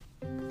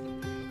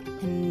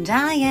And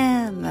I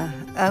am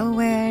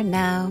Aware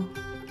Now.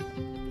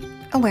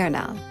 Aware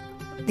Now,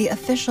 the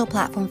official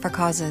platform for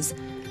causes.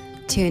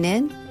 Tune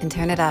in and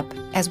turn it up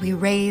as we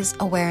raise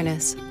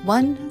awareness,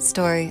 one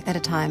story at a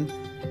time,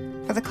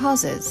 for the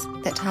causes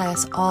that tie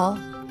us all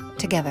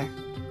together.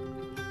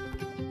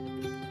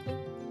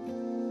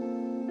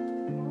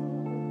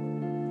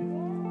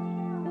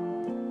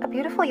 A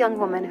beautiful young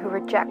woman who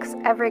rejects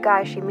every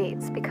guy she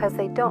meets because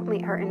they don't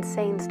meet her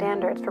insane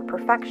standards for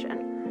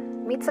perfection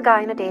meets a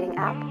guy in a dating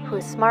app who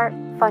is smart,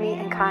 funny,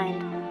 and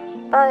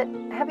kind, but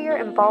heavier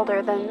and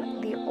balder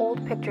than the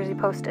old pictures he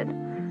posted.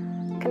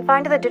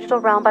 Confined to the digital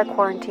realm by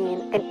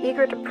quarantine and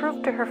eager to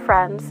prove to her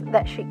friends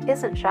that she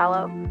isn't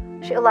shallow,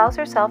 she allows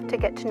herself to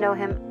get to know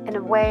him in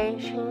a way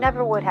she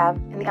never would have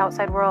in the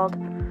outside world.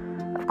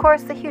 Of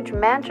course, the huge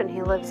mansion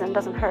he lives in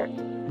doesn't hurt.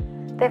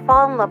 They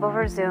fall in love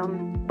over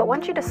Zoom, but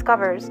when she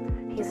discovers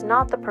he's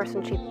not the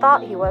person she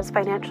thought he was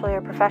financially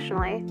or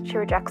professionally, she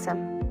rejects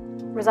him,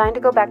 resigned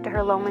to go back to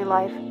her lonely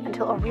life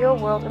until a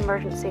real-world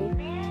emergency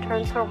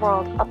turns her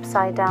world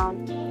upside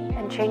down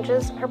and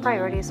changes her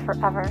priorities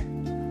forever.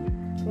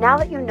 Now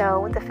that you know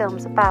what the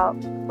film's about,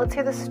 let's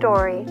hear the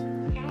story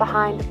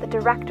behind the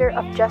director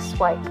of Just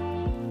Swipe,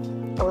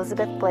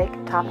 Elizabeth Blake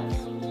Thomas.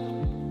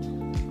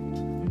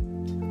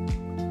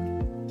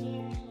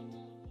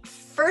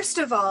 First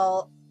of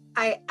all,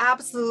 I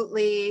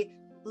absolutely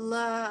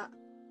love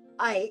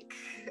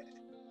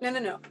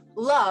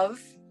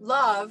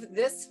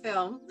this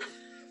film.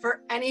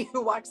 For any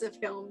who watch the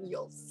film,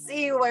 you'll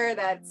see where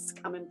that's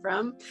coming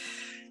from.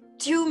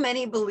 Too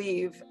many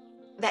believe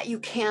that you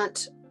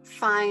can't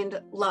find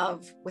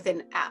love with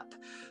an app,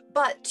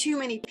 but too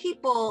many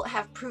people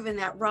have proven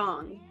that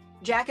wrong.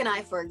 Jack and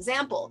I, for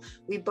example,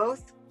 we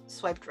both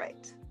swiped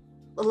right.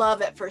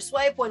 Love at first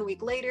swipe. 1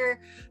 week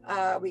later,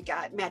 we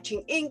got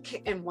matching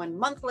ink, and 1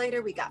 month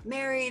later, we got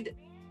married.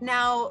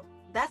 Now,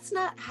 that's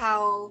not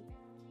how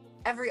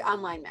every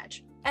online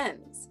match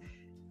ends.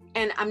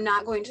 And I'm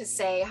not going to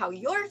say how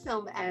your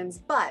film ends,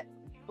 but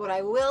what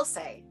I will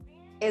say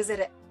is that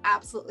it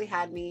absolutely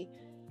had me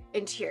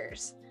in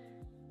tears.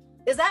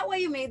 Is that why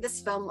you made this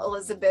film,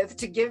 Elizabeth,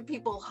 to give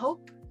people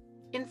hope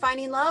in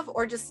finding love,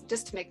 or just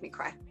to make me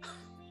cry?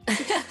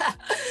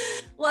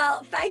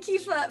 Well, thank you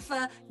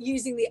for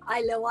using the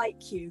I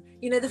like you.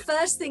 You know, the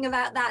first thing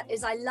about that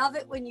is I love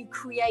it when you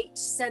create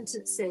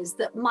sentences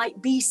that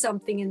might be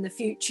something in the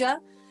future.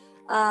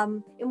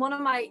 In one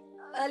of my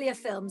earlier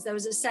films, there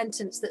was a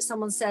sentence that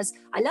someone says,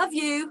 I love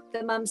you,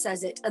 the mum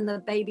says it, and the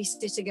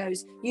babysitter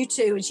goes, you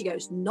too, and she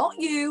goes, not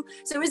you.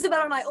 So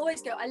Isabella and I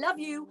always go, I love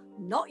you,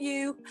 not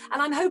you.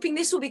 And I'm hoping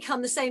this will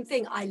become the same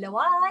thing, I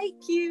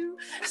like you.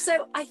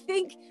 So I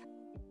think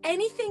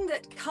anything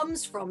that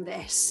comes from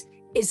this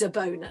is a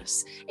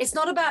bonus. It's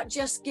not about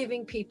just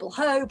giving people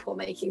hope or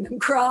making them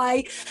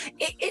cry.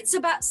 It's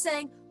about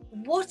saying,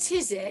 what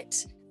is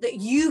it that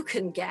you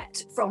can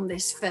get from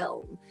this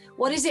film?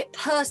 What is it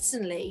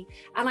personally?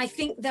 And I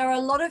think there are a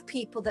lot of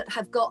people that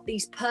have got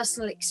these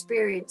personal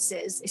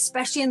experiences,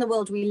 especially in the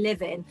world we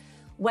live in,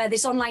 where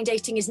this online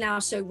dating is now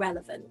so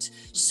relevant.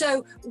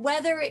 So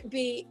whether it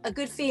be a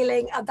good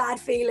feeling, a bad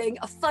feeling,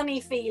 a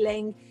funny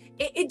feeling,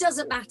 it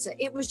doesn't matter.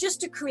 It was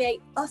just to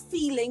create a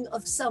feeling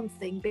of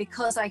something,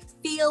 because I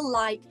feel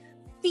like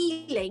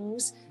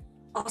feelings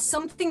are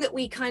something that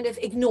we kind of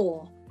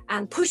ignore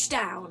and push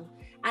down.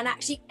 And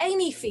actually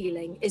any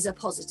feeling is a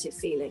positive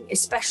feeling,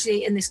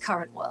 especially in this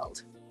current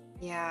world.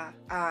 Yeah,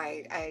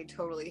 I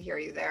totally hear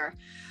you there.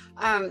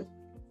 You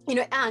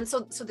know, and so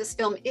this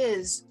film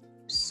is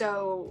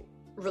so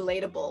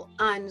relatable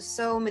on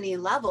so many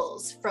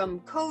levels, from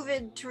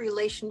COVID to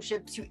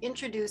relationships, to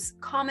introduce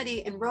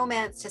comedy and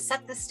romance, to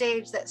set the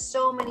stage that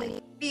so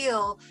many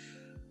feel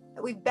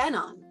that we've been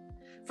on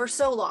for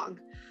so long.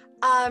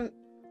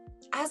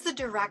 As the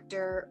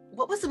director,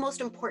 what was the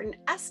most important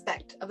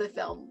aspect of the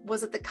film?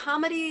 Was it the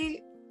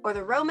comedy or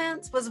the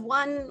romance? Was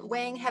one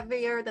weighing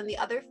heavier than the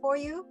other for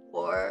you,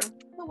 or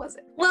what was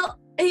it? Well,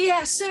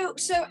 yeah, so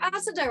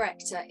as a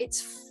director,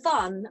 it's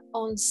fun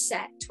on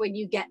set when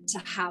you get to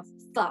have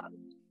fun.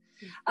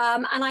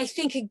 And I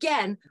think,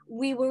 again,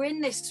 we were in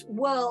this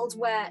world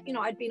where, you know,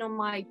 I'd been on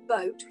my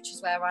boat, which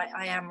is where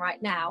I am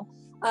right now,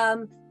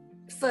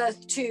 for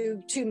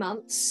two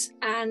months,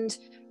 and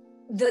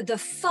the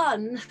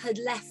fun had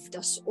left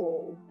us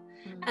all.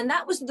 And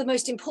that was the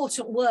most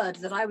important word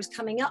that I was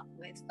coming up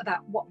with about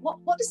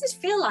what does this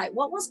feel like?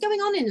 What's going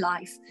on in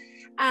life?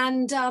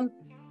 And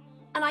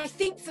I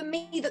think for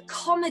me, the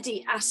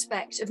comedy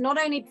aspect of not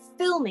only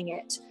filming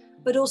it,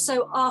 but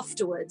also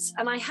afterwards.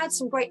 And I had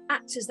some great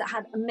actors that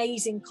had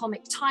amazing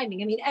comic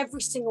timing. I mean,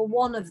 every single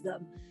one of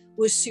them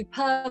was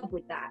superb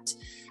with that.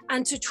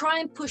 And to try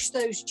and push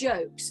those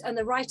jokes, and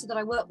the writer that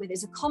I work with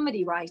is a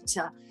comedy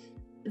writer,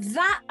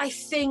 that I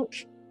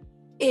think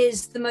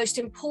is the most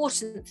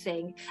important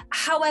thing.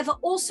 However,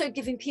 also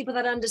giving people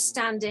that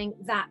understanding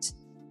that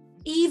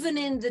even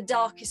in the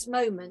darkest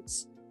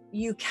moments,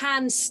 you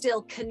can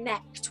still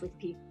connect with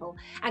people,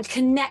 and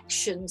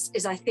connections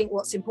is, I think,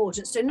 what's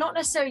important. So not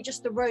necessarily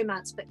just the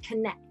romance, but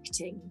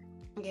connecting.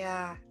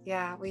 Yeah,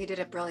 yeah. Well, you did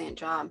a brilliant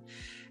job.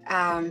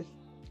 Um,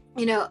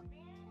 you know,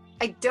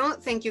 I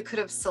don't think you could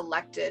have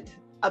selected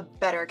a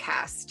better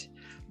cast.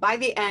 By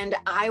the end,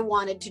 I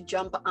wanted to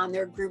jump on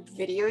their group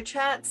video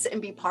chats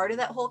and be part of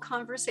that whole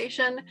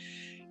conversation.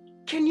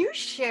 Can you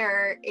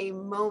share a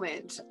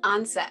moment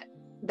on set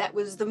that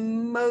was the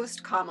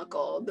most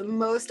comical, the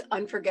most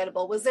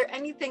unforgettable? Was there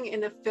anything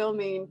in the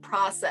filming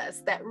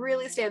process that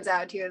really stands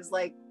out to you as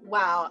like,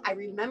 wow, I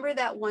remember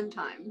that one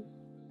time?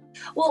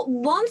 Well,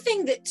 one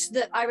thing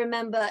that I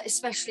remember,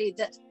 especially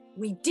that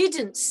we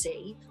didn't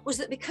see, was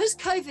that because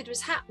COVID was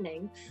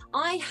happening,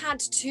 I had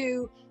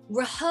to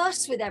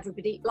rehearse with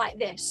everybody like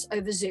this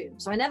over Zoom.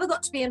 So I never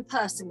got to be in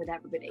person with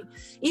everybody.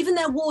 Even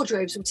their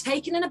wardrobes were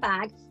taken in a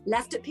bag,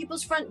 left at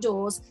people's front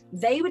doors.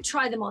 They would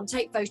try them on,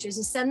 take photos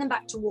and send them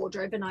back to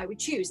wardrobe, and I would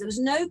choose. There was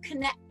no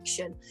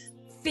connection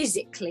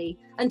physically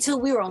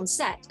until we were on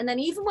set. And then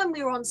even when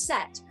we were on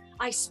set,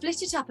 I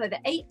split it up over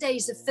 8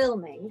 days of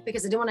filming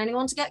because I didn't want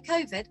anyone to get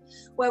COVID,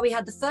 where we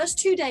had the first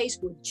 2 days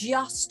with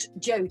just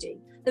Jodie.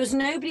 There was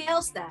nobody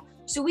else there.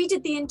 So we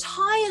did the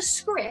entire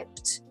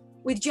script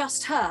with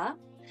just her,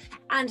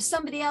 and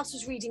somebody else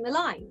was reading the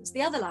lines,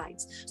 the other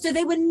lines. So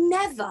they were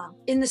never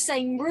in the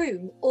same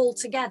room all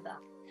together.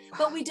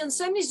 But we'd done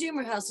so many Zoom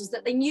rehearsals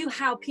that they knew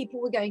how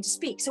people were going to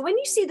speak. So when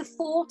you see the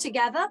four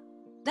together,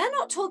 they're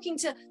talking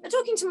to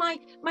my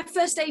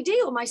first AD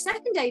or my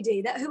second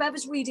AD, that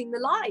whoever's reading the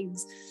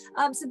lines.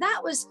 So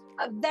that was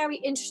a very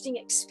interesting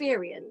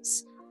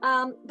experience.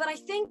 But I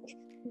think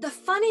the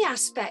funny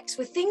aspects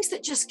were things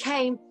that just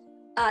came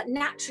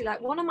naturally.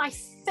 Like one of my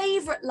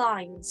favorite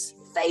lines,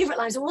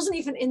 it wasn't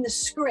even in the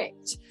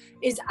script,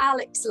 is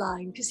Alex's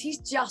line, because he's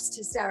just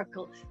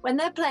hysterical when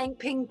they're playing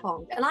ping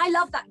pong. And I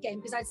love that game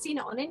because I'd seen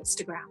it on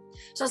Instagram.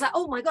 So I was like,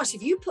 oh my gosh,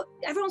 if you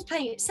everyone's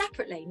playing it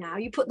separately now,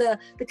 you put the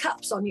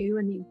cups on you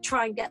and you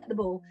try and get the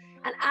ball.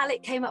 And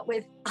Alec came up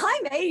with,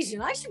 I'm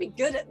Asian, I should be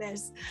good at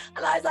this.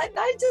 And I was like,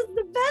 that is just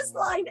the best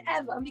line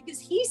ever, because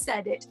he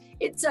said it,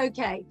 it's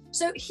okay.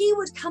 So he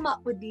would come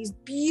up with these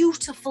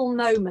beautiful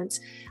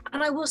moments.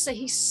 And I will say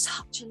he's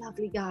such a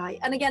lovely guy.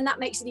 And again, that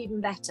makes it even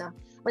better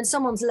when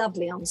someone's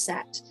lovely on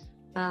set.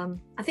 I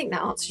think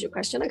that answers your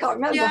question. I can't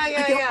remember.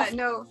 Yeah.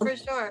 No, for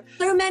sure.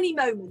 So many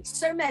moments,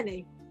 so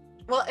many.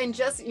 Well, and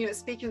just,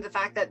 speaking of the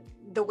fact that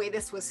the way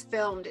this was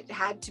filmed, it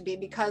had to be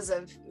because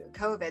of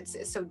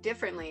COVID so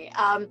differently.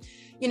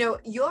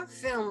 Your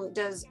film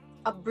does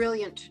a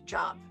brilliant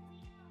job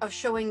of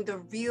showing the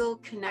real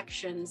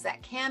connections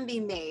that can be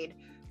made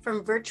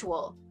from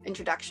virtual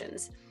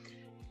introductions.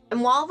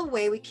 And while the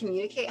way we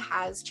communicate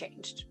has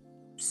changed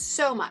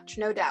so much,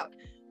 no doubt,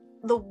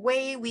 the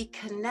way we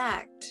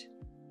connect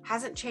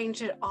hasn't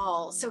changed at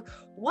all. So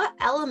what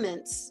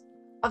elements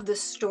of the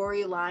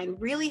storyline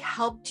really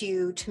helped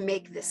you to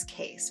make this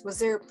case? Were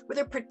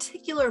there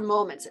particular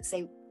moments that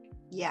say,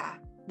 yeah,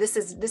 this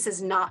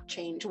is not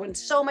changed, when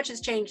so much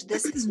has changed,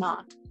 this is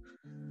not?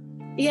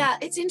 Yeah,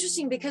 it's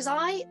interesting because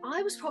I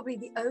was probably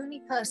the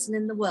only person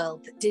in the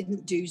world that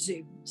didn't do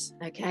Zooms,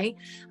 okay?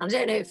 And I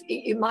don't know if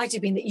it might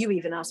have been that you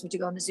even asked me to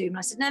go on a Zoom. And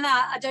I said, no,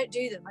 I don't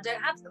do them. I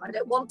don't have them. I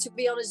don't want to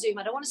be on a Zoom.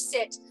 I don't want to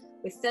sit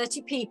with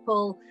 30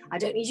 people. I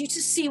don't need you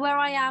to see where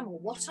I am or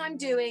what I'm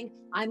doing.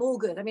 I'm all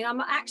good. I mean,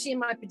 I'm actually in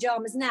my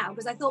pajamas now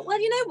because I thought, well,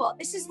 you know what?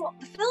 This is what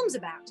the film's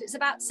about. It's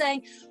about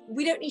saying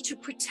we don't need to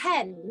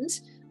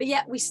pretend, but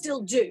yet we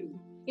still do.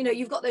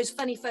 You've got those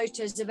funny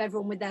photos of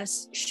everyone with their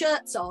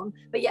shirts on,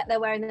 but yet they're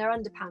wearing their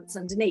underpants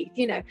underneath,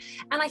 And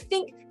I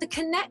think the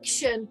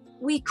connection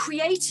we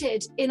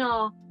created in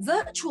our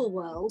virtual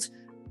world,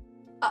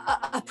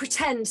 a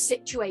pretend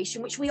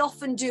situation, which we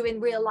often do in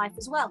real life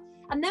as well.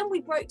 And then we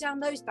broke down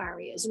those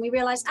barriers and we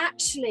realized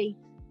actually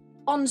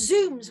on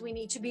Zooms, we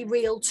need to be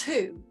real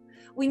too.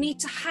 We need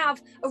to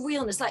have a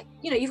realness. Like,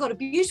 you've got a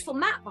beautiful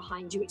map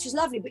behind you, which is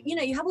lovely, but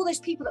you have all those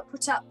people that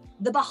put up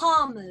the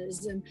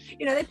Bahamas and,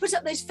 they put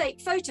up those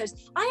fake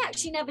photos. I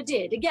actually never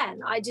did.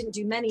 Again, I didn't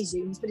do many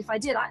Zooms, but if I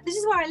did, this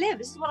is where I live.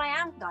 This is what I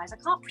am, guys. I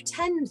can't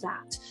pretend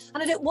that.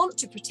 And I don't want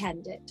to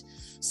pretend it.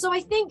 So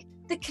I think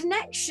the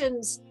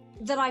connections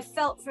that I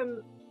felt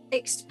from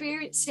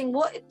experiencing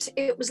what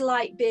it was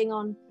like being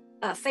on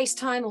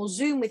FaceTime or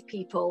Zoom with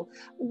people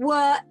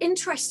were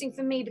interesting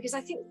for me because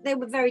I think they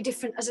were very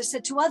different, as I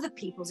said, to other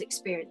people's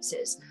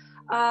experiences.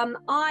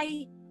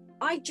 I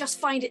just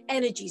find it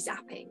energy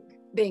zapping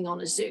being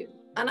on a Zoom.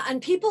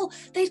 And people,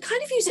 they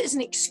kind of use it as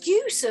an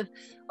excuse of,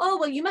 oh,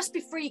 well, you must be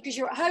free because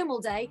you're at home all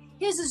day.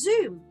 Here's a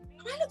Zoom.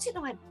 And I looked at it and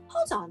I went,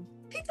 hold on.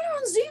 People are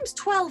on Zooms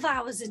 12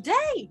 hours a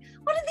day.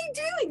 What are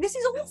they doing? This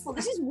is awful.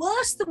 This is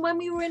worse than when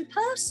we were in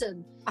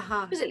person.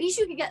 Because at least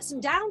you could get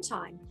some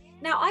downtime.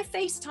 Now, I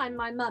FaceTime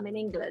my mum in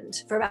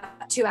England for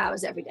about 2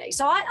 hours every day.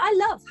 So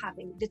I love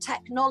having the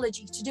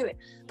technology to do it.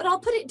 But I'll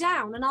put it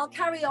down and I'll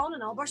carry on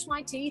and I'll brush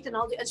my teeth and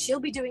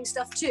she'll be doing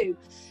stuff too.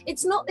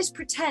 It's not this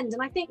pretend.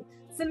 And I think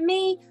for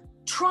me,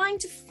 trying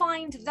to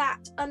find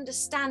that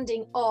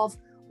understanding of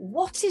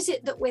what is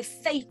it that we're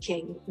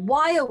faking?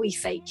 Why are we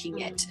faking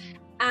it?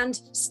 And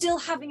still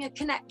having a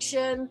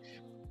connection.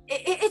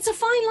 it's a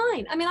fine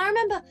line. I mean, I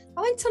remember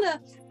I went on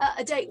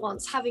a date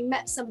once, having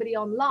met somebody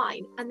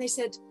online, and they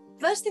said,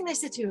 first thing they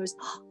said to me was,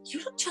 "Oh,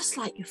 you look just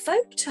like your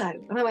photo."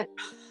 And I went,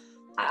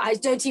 I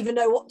don't even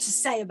know what to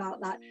say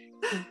about that.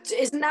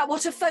 Isn't that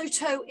what a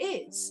photo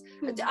is?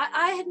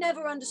 I had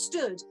never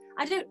understood.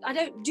 I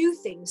don't do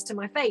things to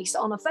my face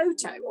on a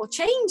photo or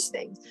change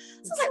things. So I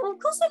was like, well, of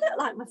course I look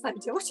like my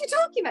photo. What are you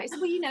talking about? He said,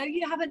 well,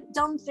 you haven't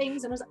done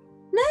things. And I was like,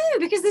 no,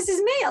 because this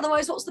is me.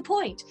 Otherwise, what's the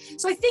point?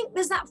 So I think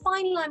there's that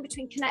fine line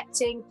between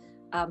connecting,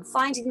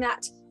 finding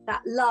that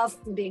love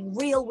and being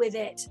real with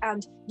it,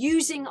 and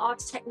using our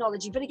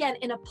technology, but again,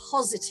 in a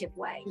positive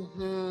way,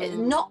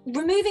 not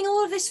removing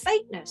all of this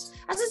fakeness.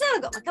 As I said, I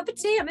got my cup of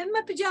tea, I'm in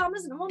my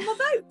pajamas, and I'm on my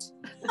boat.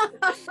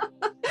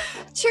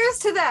 Cheers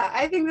to that.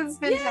 I think that's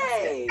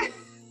fantastic.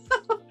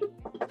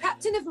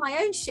 Captain of my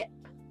own ship.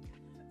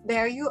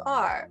 There you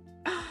are.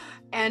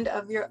 And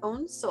of your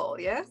own soul,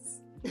 yes?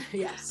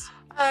 Yes.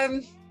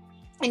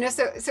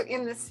 So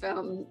in this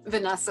film,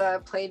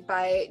 Vanessa, played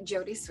by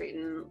Jodie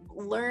Sweetin,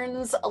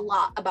 learns a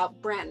lot about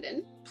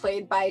Brandon,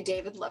 played by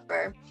David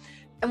Lipper,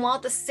 and while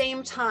at the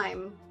same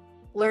time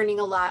learning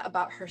a lot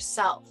about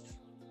herself,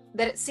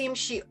 that it seems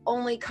she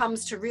only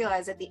comes to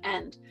realize at the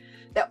end,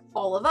 that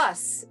all of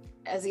us,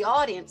 as the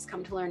audience,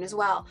 come to learn as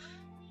well.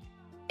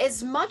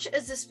 As much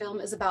as this film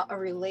is about a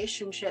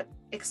relationship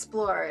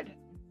explored,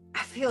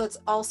 I feel it's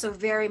also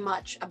very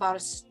much about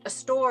a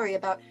story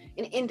about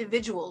an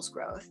individual's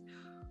growth.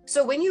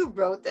 So when you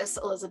wrote this,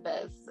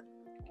 Elizabeth,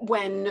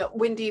 when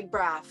Wendy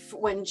Braff,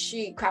 when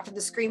she crafted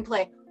the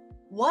screenplay,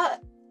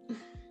 what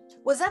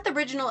was that the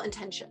original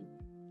intention?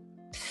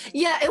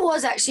 Yeah, it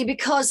was actually,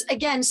 because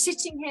again,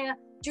 sitting here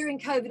during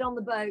COVID on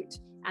the boat,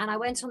 and I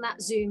went on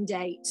that Zoom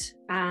date,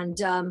 and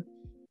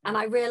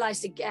I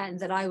realized again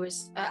that I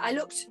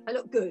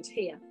looked good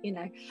here,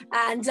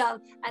 and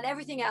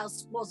everything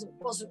else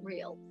wasn't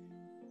real.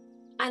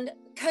 And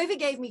COVID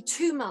gave me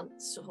 2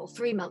 months or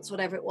 3 months,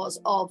 whatever it was,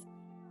 of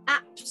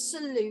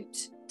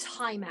absolute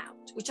time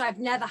out, which I've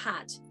never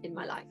had in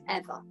my life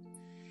ever.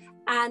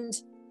 And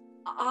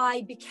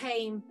I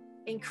became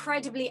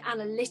incredibly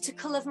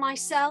analytical of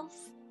myself,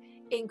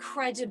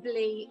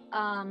 incredibly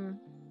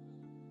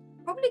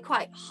probably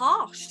quite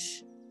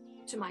harsh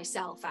to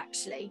myself,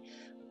 actually,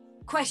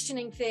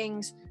 questioning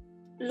things,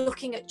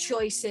 looking at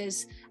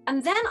choices.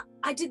 And then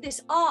I did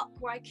this arc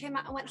where I came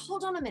out and went,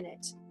 hold on a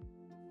minute,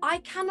 I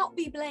cannot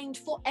be blamed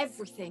for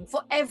everything,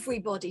 for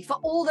everybody, for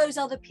all those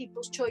other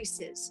people's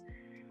choices.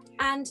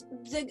 And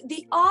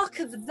the arc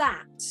of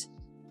that,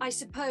 I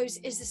suppose,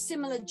 is a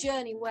similar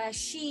journey where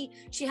she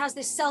has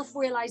this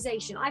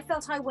self-realization. I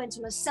felt I went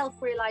on a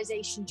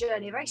self-realization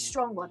journey, a very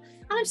strong one.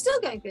 And I'm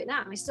still going through it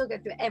now. I still go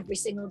through it every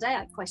single day.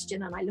 I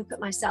question and I look at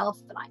myself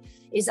and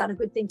is that a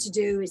good thing to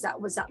do? Was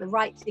that the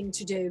right thing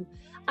to do?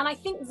 And I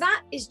think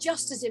that is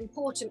just as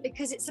important,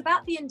 because it's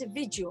about the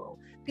individual,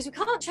 because we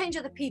can't change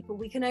other people,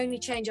 we can only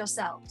change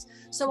ourselves.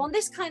 So on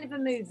this kind of a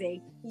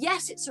movie,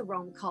 yes, it's a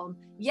rom-com.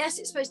 Yes,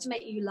 it's supposed to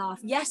make you laugh.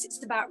 Yes,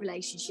 it's about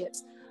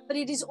relationships, but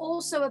it is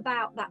also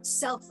about that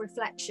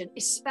self-reflection,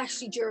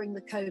 especially during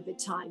the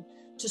COVID time,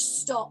 to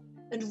stop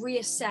and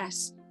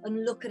reassess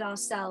and look at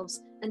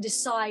ourselves and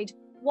decide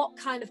what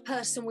kind of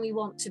person we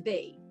want to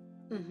be.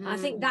 Mm-hmm. I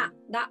think that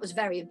was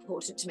very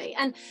important to me.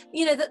 And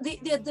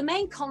the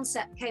main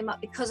concept came up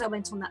because I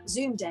went on that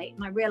Zoom date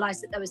and I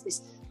realized that there was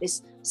this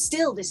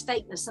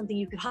fakeness, something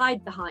you could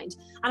hide behind.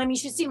 And I mean, you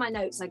should see my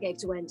notes I gave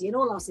to Wendy, and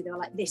all honestly, they were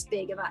like this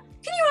big, about,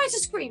 can you write a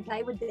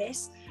screenplay with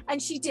this?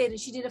 And she did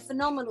a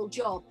phenomenal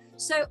job.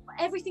 So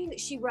everything that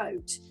she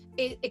wrote,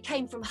 it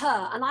came from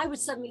her, and I would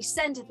suddenly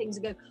send her things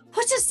and go,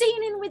 put a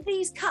scene in with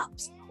these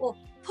cups, or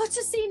put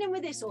a scene in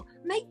with this, or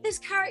make this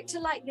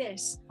character like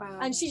this. Wow.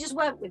 And she just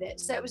went with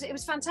it. So it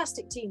was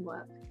fantastic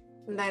teamwork.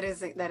 That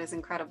is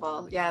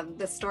incredible. Yeah,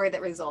 the story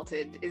that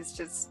resulted is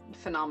just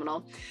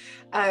phenomenal.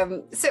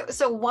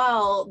 So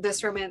while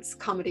this romance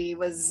comedy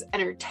was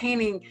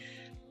entertaining,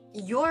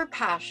 your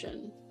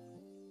passion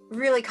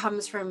really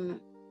comes from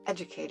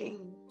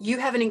educating. You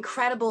have an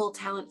incredible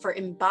talent for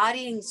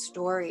embodying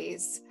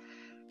stories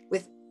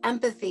with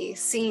empathy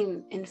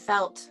seen and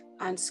felt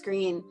on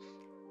screen.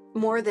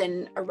 More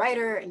than a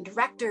writer and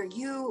director,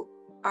 you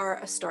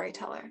are a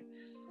storyteller.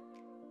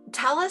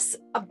 Tell us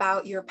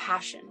about your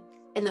passion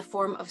in the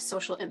form of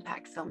social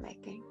impact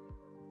filmmaking.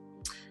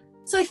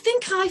 So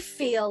I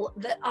feel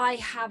that I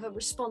have a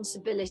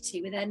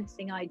responsibility with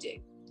anything I do.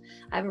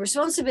 I have a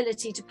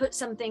responsibility to put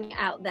something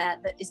out there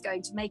that is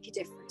going to make a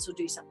difference or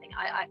do something.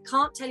 I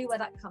can't tell you where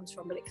that comes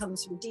from, but it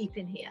comes from deep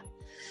in here.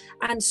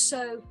 And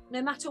so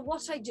no matter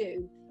what I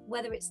do,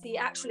 whether it's the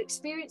actual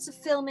experience of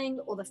filming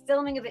or the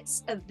filming of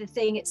the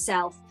thing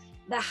itself,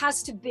 there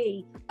has to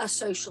be a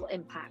social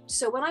impact.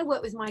 So when I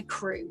work with my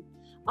crew,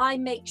 I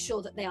make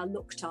sure that they are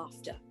looked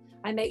after.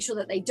 I make sure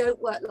that they don't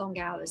work long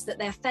hours, that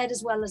they're fed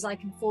as well as I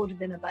can afford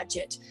within a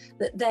budget,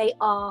 that they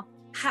are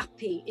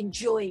happy,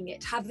 enjoying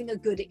it, having a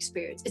good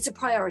experience. It's a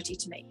priority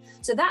to me.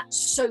 So that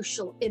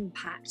social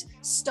impact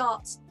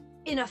starts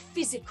in a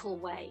physical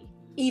way,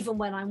 even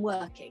when I'm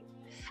working.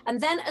 And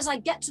then as I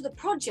get to the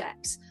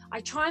projects,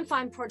 I try and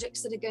find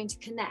projects that are going to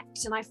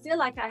connect. And I feel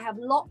like I have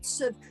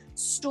lots of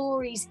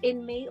stories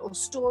in me, or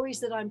stories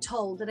that I'm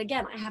told, that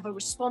again, I have a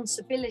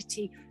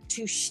responsibility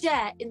to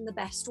share in the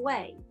best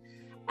way.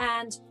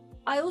 And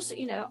I also,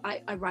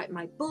 I write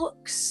my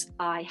books,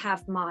 I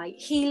have my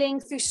healing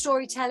through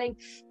storytelling.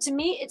 To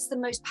me, it's the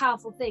most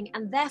powerful thing.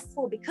 And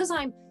therefore, because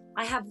I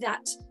have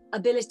that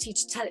ability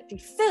to tell it through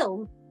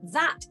film,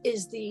 that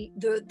is the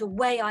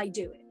way I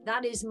do it.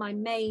 That is my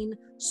main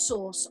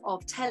source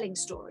of telling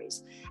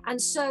stories.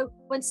 And so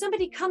when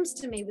somebody comes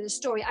to me with a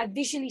story, I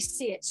visually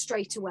see it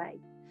straight away.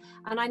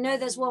 And I know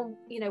there's one,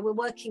 we're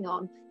working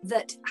on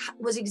that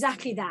was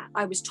exactly that.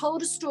 I was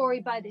told a story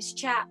by this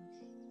chap.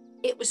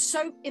 It was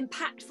so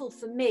impactful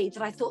for me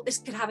that I thought this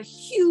could have a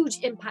huge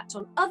impact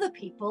on other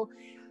people.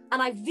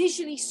 And I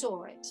visually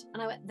saw it.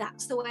 And I went,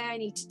 that's the way I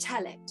need to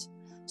tell it.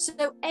 So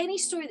any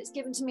story that's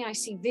given to me, I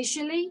see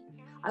visually.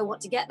 I want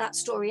to get that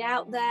story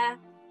out there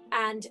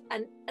and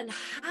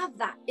have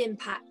that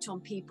impact on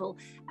people.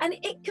 And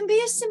it can be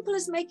as simple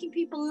as making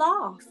people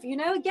laugh.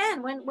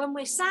 Again, when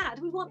we're sad,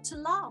 we want to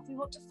laugh. We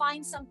want to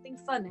find something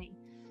funny.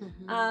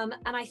 Mm-hmm.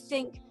 And I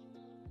think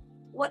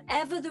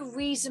whatever the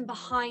reason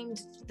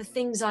behind the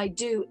things I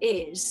do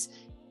is,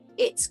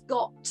 it's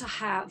got to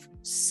have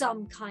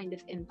some kind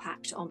of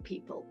impact on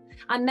people.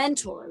 I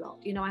mentor a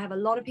lot. I have a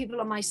lot of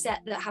people on my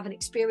set that haven't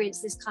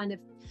experienced this kind of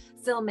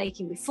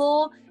filmmaking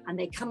before, and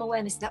they come away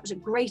and they say, that was a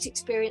great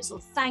experience, or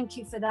thank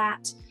you for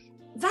that.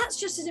 That's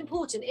just as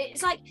important.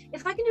 It's like,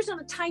 if I can do it on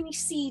a tiny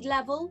seed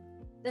level,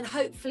 then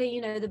hopefully,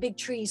 the big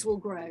trees will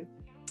grow.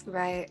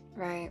 Right.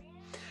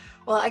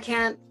 Well, I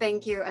can't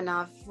thank you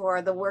enough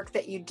for the work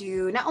that you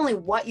do, not only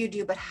what you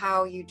do, but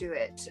how you do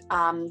it.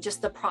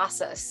 Just the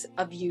process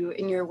of you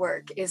in your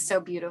work is so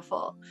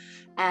beautiful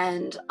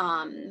and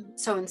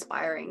so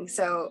inspiring.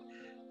 So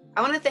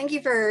I want to thank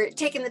you for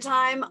taking the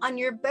time on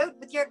your boat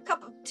with your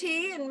cup of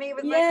tea and me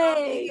with my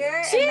coffee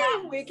here. Cheers.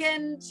 And that we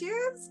can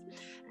cheers.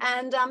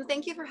 And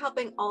thank you for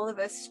helping all of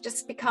us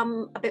just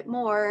become a bit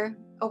more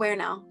aware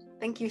now.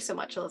 Thank you so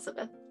much,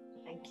 Elizabeth.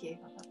 Thank you.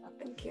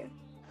 Thank you.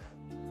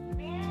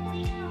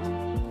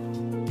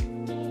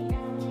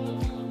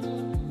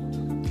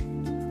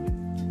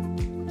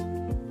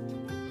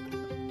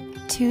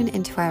 Tune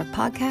into our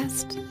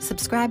podcast,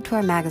 subscribe to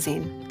our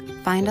magazine,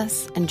 find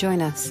us and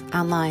join us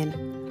online.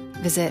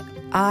 Visit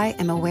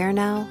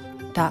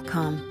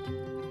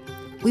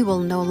IamAwareNow.com. We will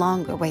no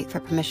longer wait for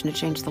permission to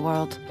change the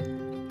world.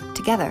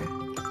 Together,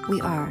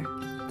 we are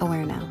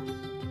aware now.